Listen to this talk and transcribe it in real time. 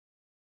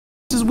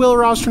This is Will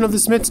Rostron of the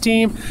Smiths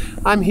team.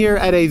 I'm here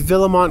at a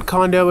Villamont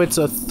condo. It's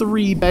a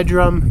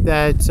 3-bedroom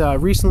that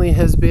recently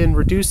has been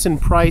reduced in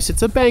price.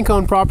 It's a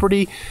bank-owned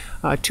property.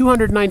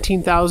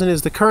 $219,000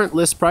 is the current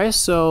list price,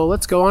 so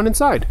let's go on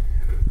inside.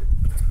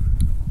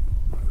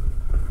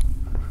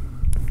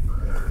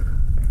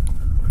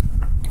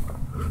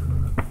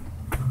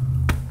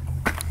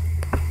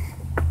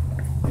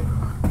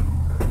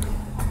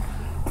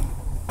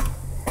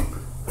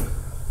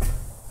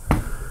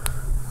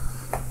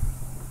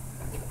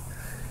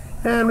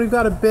 And we've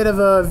got a bit of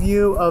a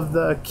view of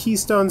the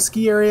Keystone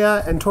ski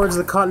area and towards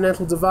the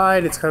Continental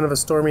Divide. It's kind of a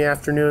stormy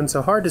afternoon,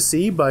 so hard to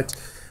see, but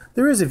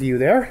there is a view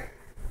there.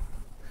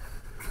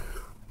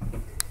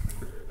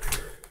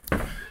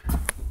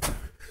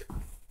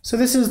 So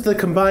this is the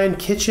combined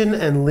kitchen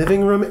and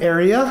living room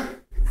area.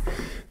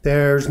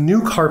 There's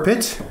new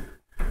carpet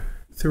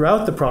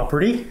throughout the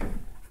property.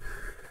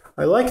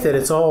 I like that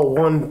it's all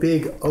one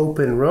big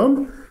open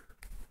room.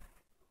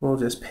 We'll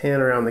just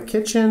pan around the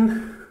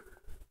kitchen.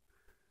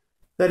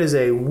 That is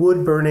a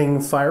wood-burning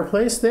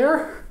fireplace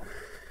there.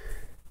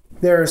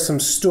 There is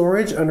some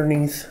storage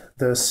underneath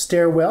the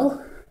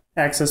stairwell,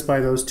 accessed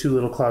by those two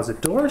little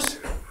closet doors.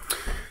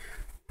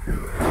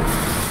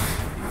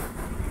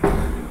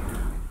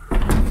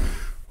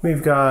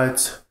 We've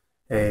got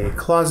a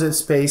closet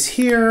space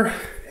here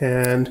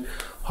and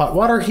hot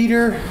water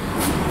heater.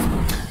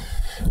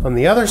 On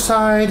the other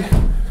side,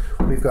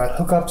 we've got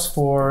hookups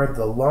for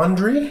the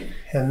laundry,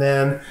 and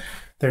then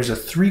there's a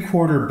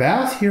 3/4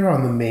 bath here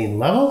on the main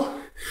level.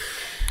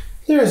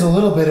 There's a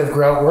little bit of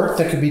grout work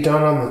that could be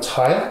done on the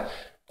tile,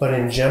 but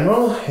in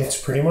general,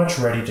 it's pretty much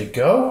ready to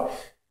go.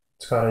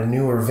 It's got a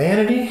newer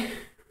vanity.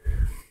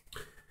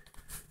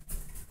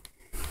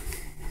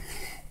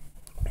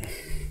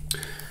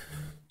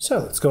 So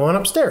let's go on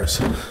upstairs.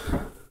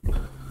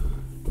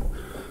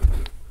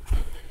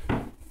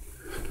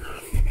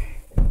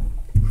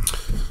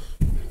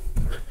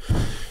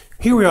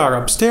 Here we are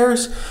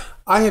upstairs.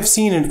 I have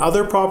seen in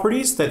other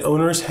properties that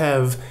owners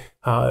have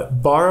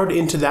borrowed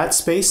into that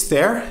space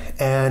there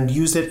and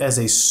used it as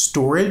a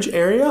storage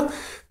area.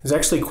 There's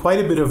actually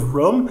quite a bit of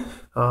room,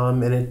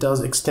 and it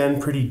does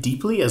extend pretty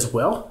deeply as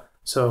well.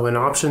 So an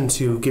option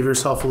to give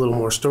yourself a little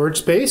more storage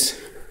space.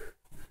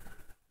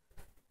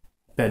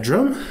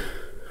 Bedroom.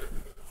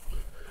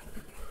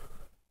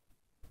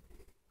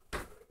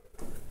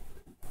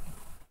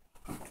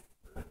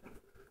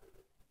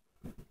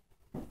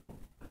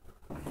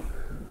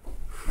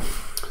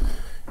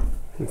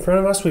 In front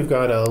of us, we've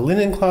got a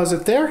linen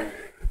closet there,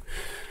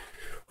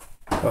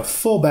 a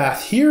full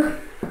bath here,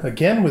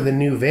 again with a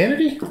new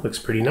vanity. Looks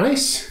pretty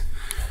nice.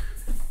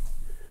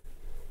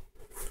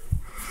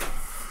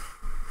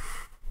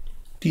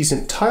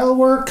 Decent tile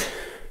work,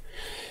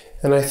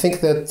 and I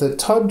think that the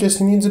tub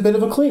just needs a bit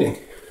of a cleaning.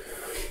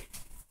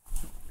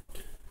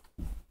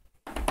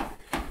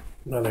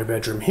 Another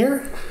bedroom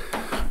here.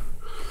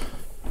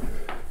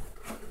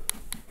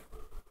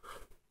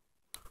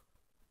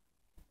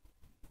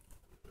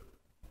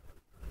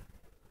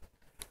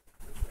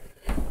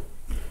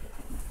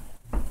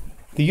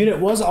 The unit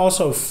was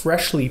also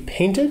freshly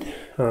painted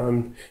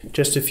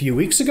just a few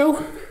weeks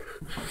ago.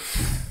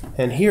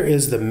 And here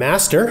is the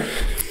master.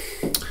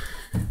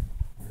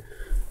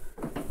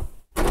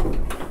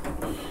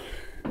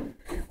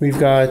 We've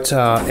got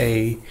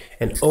an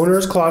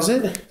owner's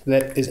closet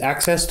that is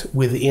accessed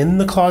within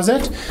the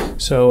closet.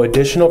 So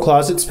additional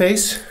closet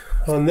space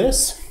on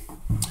this.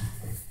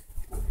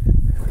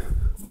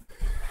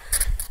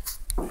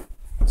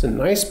 It's a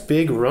nice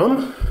big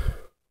room.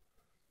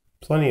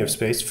 Plenty of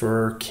space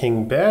for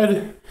king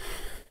bed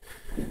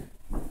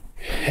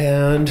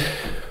and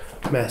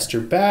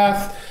master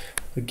bath,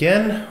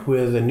 again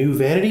with a new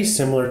vanity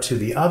similar to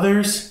the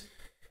others.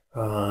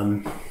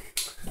 And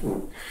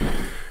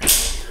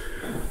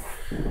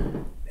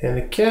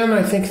again,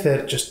 I think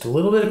that just a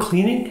little bit of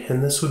cleaning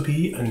and this would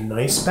be a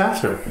nice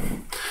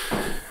bathroom.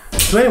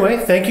 So anyway,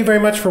 thank you very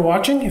much for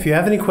watching. If you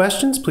have any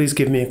questions, please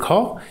give me a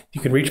call. You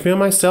can reach me on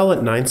my cell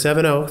at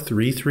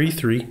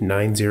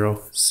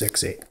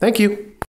 970-333-9068. Thank you.